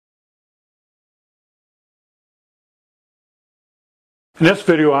In this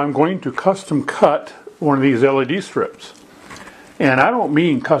video I'm going to custom cut one of these LED strips. And I don't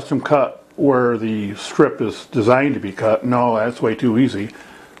mean custom cut where the strip is designed to be cut. No, that's way too easy.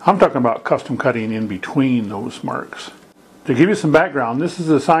 I'm talking about custom cutting in between those marks. To give you some background, this is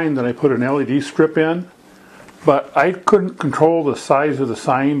the sign that I put an LED strip in, but I couldn't control the size of the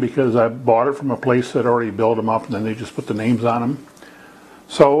sign because I bought it from a place that already built them up and then they just put the names on them.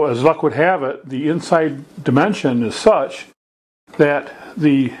 So as luck would have it, the inside dimension is such that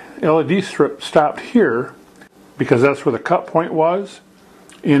the LED strip stopped here because that's where the cut point was,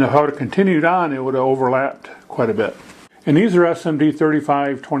 and if I would have continued on, it would have overlapped quite a bit. And these are SMD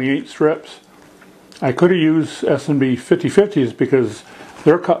 3528 strips. I could have used SMD 5050s because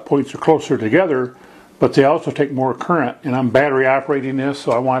their cut points are closer together, but they also take more current, and I'm battery operating this,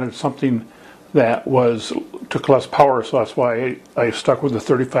 so I wanted something that took less power, so that's why I stuck with the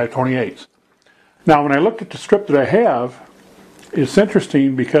 3528s. Now when I look at the strip that I have, it's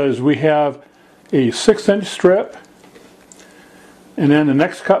interesting because we have a 6-inch strip, and then the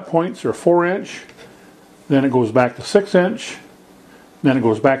next cut points are 4-inch, then it goes back to 6-inch, then it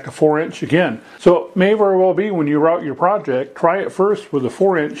goes back to 4-inch again. So it may very well be when you route your project, try it first with a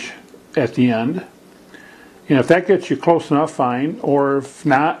 4-inch at the end, and if that gets you close enough, fine, or if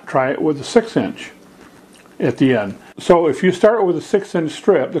not, try it with a 6-inch at the end. So if you start with a 6-inch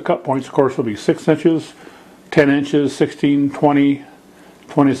strip, the cut points of course will be 6 inches, 10 inches, 16, 20,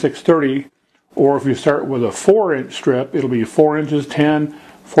 26, 30, or if you start with a 4-inch strip, it'll be 4 inches, 10,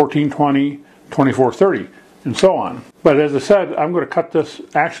 14, 20, 24, 30, and so on. But as I said, I'm going to cut this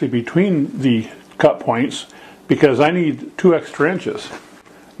actually between the cut points because I need 2 extra inches.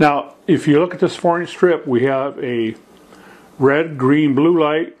 Now, if you look at this 4-inch strip, we have a red, green, blue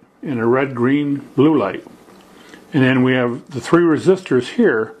light and a red, green, blue light. And then we have the 3 resistors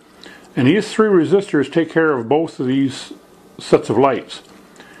here. And these 3 resistors take care of both of these sets of lights.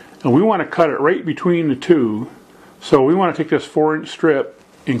 And we want to cut it right between the two. So we want to take this 4-inch strip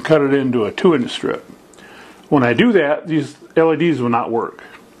and cut it into a 2-inch strip. When I do that, these LEDs will not work.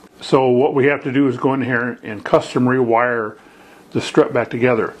 So what we have to do is go in here and custom rewire the strip back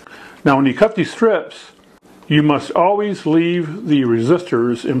together. Now when you cut these strips, you must always leave the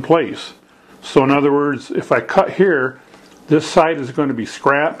resistors in place. So in other words, if I cut here, this side is going to be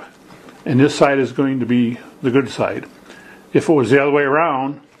scrap, and this side is going to be the good side. If it was the other way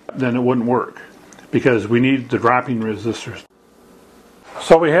around, then it wouldn't work because we need the dropping resistors.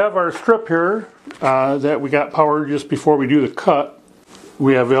 So we have our strip here that we got powered just before we do the cut.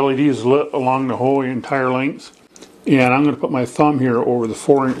 We have LEDs lit along the whole entire length, and I'm going to put my thumb here over the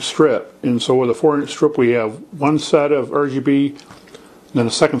 4-inch strip. And so with a 4-inch strip we have one set of RGB, then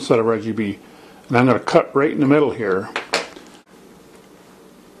a second set of RGB, and I'm going to cut right in the middle here.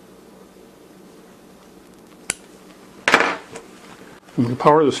 I'm going to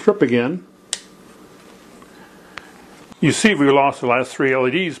power the strip again. You see we lost the last 3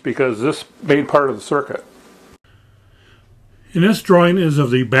 LEDs because this made part of the circuit. And this drawing is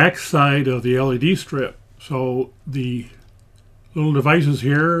of the back side of the LED strip. So the little devices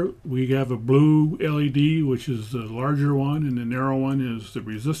here, we have a blue LED, which is the larger one, and the narrow one is the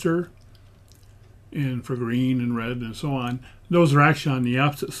resistor. And for green and red and so on, those are actually on the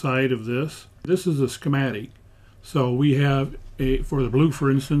opposite side of this. This is a schematic. So we have for the blue, for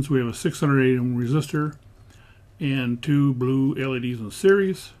instance, we have a 608 ohm resistor and 2 blue LEDs in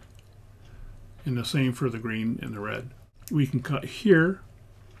series, and the same for the green and the red. We can cut here,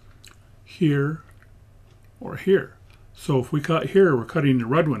 here, or here. So if we cut here, we're cutting the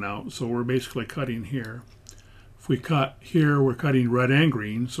red one out, so we're basically cutting here. If we cut here, we're cutting red and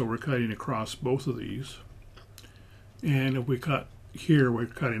green, so we're cutting across both of these. And if we cut here, we're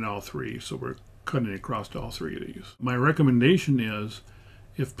cutting all 3, so we're cutting across all 3 of these. My recommendation is,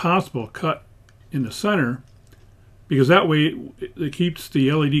 if possible, cut in the center, because that way it keeps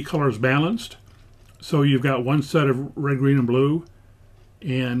the LED colors balanced. So you've got one set of red, green, and blue,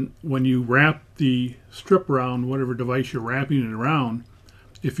 and when you wrap the strip around whatever device you're wrapping it around,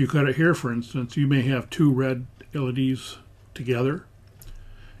 if you cut it here, for instance, you may have 2 red LEDs together.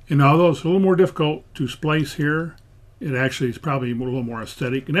 And although it's a little more difficult to splice here, it actually is probably a little more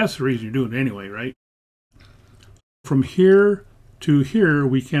aesthetic, and that's the reason you're doing it anyway, right? From here to here,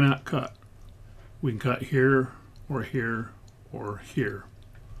 we cannot cut. We can cut here, or here, or here.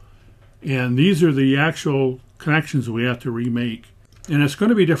 And these are the actual connections we have to remake. And it's going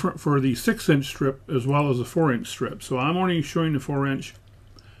to be different for the 6-inch strip as well as the 4-inch strip. So I'm only showing the 4-inch.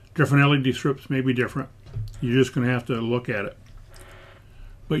 Different LED strips may be different. You're just going to have to look at it.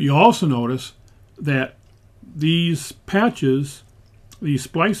 But you also notice that these patches, these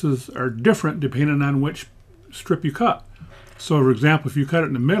splices, are different depending on which strip you cut. So for example, if you cut it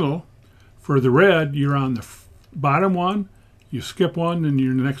in the middle, for the red, you're on the bottom one, you skip one, and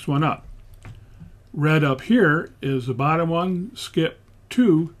you're the next one up. Red up here is the bottom one, skip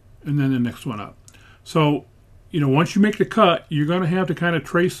two, and then the next one up. So, you know, once you make the cut, you're going to have to kind of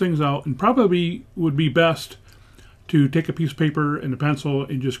trace things out, and probably would be best to take a piece of paper and a pencil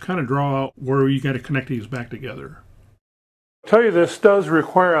and just kind of draw out where you got to connect these back together. I'll tell you, this does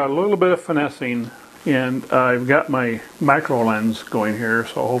require a little bit of finessing, and I've got my micro lens going here,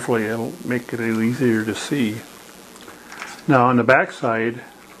 so hopefully it'll make it a little easier to see. Now on the back side,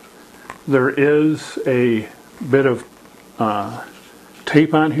 there is a bit of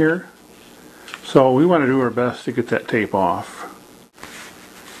tape on here, so we want to do our best to get that tape off.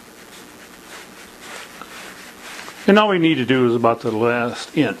 And all we need to do is about the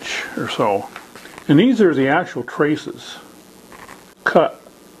last inch or so. And these are the actual traces cut,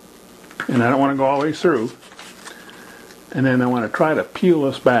 and I don't want to go all the way through. And then I want to try to peel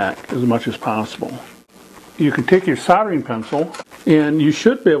this back as much as possible. You can take your soldering pencil and you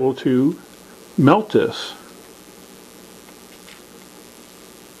should be able to melt this.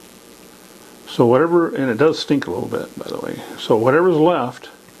 So whatever, and it does stink a little bit, by the way. So whatever's left,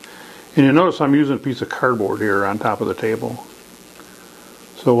 and you notice I'm using a piece of cardboard here on top of the table.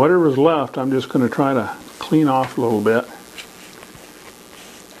 So whatever's left, I'm just going to try to clean off a little bit.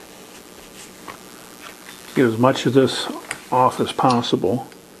 Get as much of this off as possible.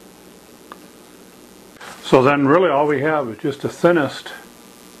 So then really all we have is just the thinnest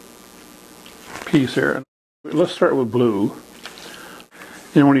piece here. Let's start with blue.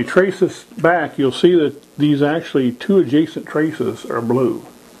 And when you trace this back, you'll see that these actually two adjacent traces are blue,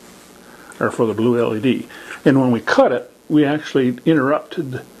 or for the blue LED. And when we cut it, we actually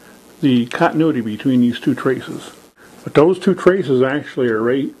interrupted the continuity between these two traces. But those two traces actually are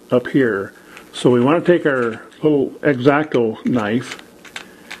right up here. So we want to take our little X-Acto knife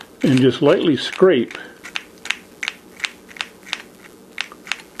and just lightly scrape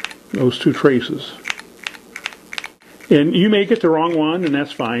those two traces. And you may get the wrong one, and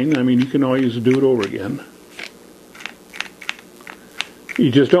that's fine. I mean, you can always do it over again. You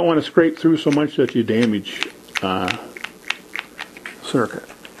just don't want to scrape through so much that you damage circuit.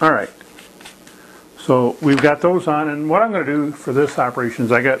 Alright, so we've got those on, and what I'm going to do for this operation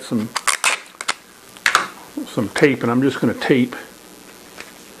is I got some tape, and I'm just going to tape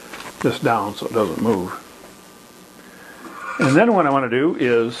this down so it doesn't move. And then what I want to do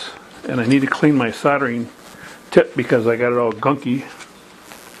is, and I need to clean my soldering tip because I got it all gunky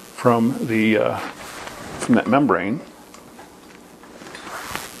from that membrane.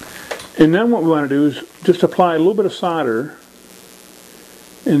 And then what we want to do is just apply a little bit of solder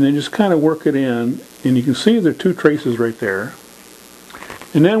and then just kind of work it in, and you can see there are two traces right there.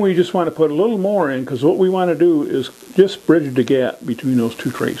 And then we just want to put a little more in, because what we want to do is just bridge the gap between those two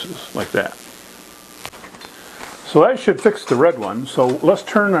traces like that. So that should fix the red one. So let's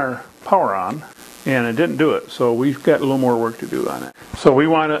turn our power on, and it didn't do it, so we've got a little more work to do on it. So we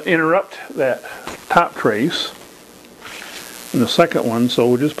want to interrupt that top trace and the second one, so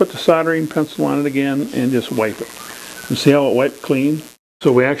we'll just put the soldering pencil on it again and just wipe it. And see how it wiped clean?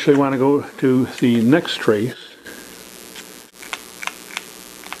 So we actually want to go to the next trace.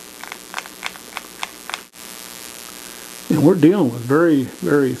 And we're dealing with very,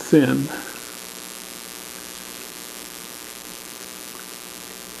 very thin.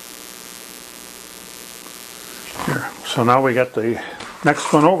 Here. So now we got the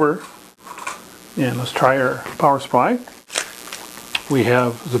next one over, and let's try our power supply. We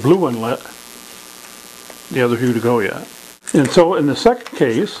have the blue one lit, the other two to go yet. And so in the second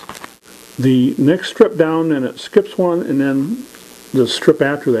case, the next strip down, and it skips one, and then the strip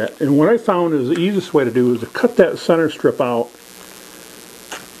after that. And what I found is the easiest way to do is to cut that center strip out,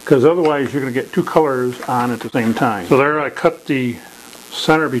 because otherwise you're going to get two colors on at the same time. So there I cut the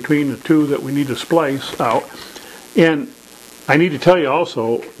center between the two that we need to splice out. And I need to tell you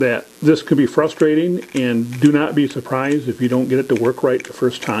also that this can be frustrating, and do not be surprised if you don't get it to work right the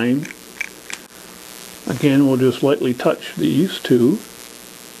first time. Again, we'll just lightly touch these two.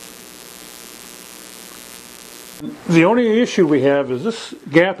 The only issue we have is this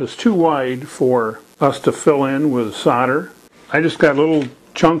gap is too wide for us to fill in with solder. I just got a little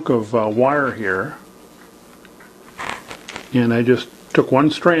chunk of wire here, and I just took one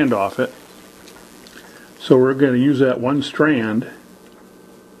strand off it. So we're going to use that one strand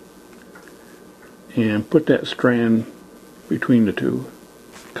and put that strand between the two.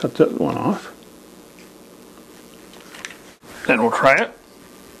 Cut that one off. Then we'll try it.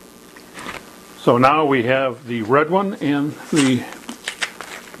 So now we have the red one and the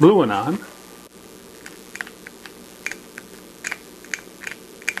blue one on.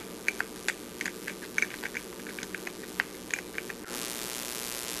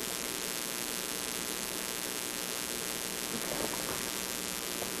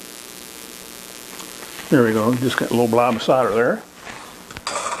 There we go, just got a little blob of solder there.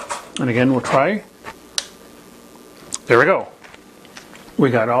 And again, we'll try. There we go.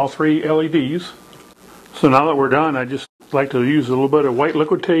 We got all 3 LEDs. So now that we're done, I just like to use a little bit of white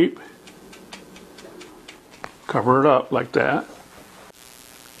liquid tape. Cover it up like that.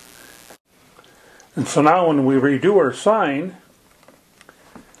 And so now when we redo our sign,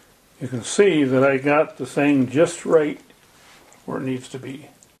 you can see that I got the thing just right where it needs to be.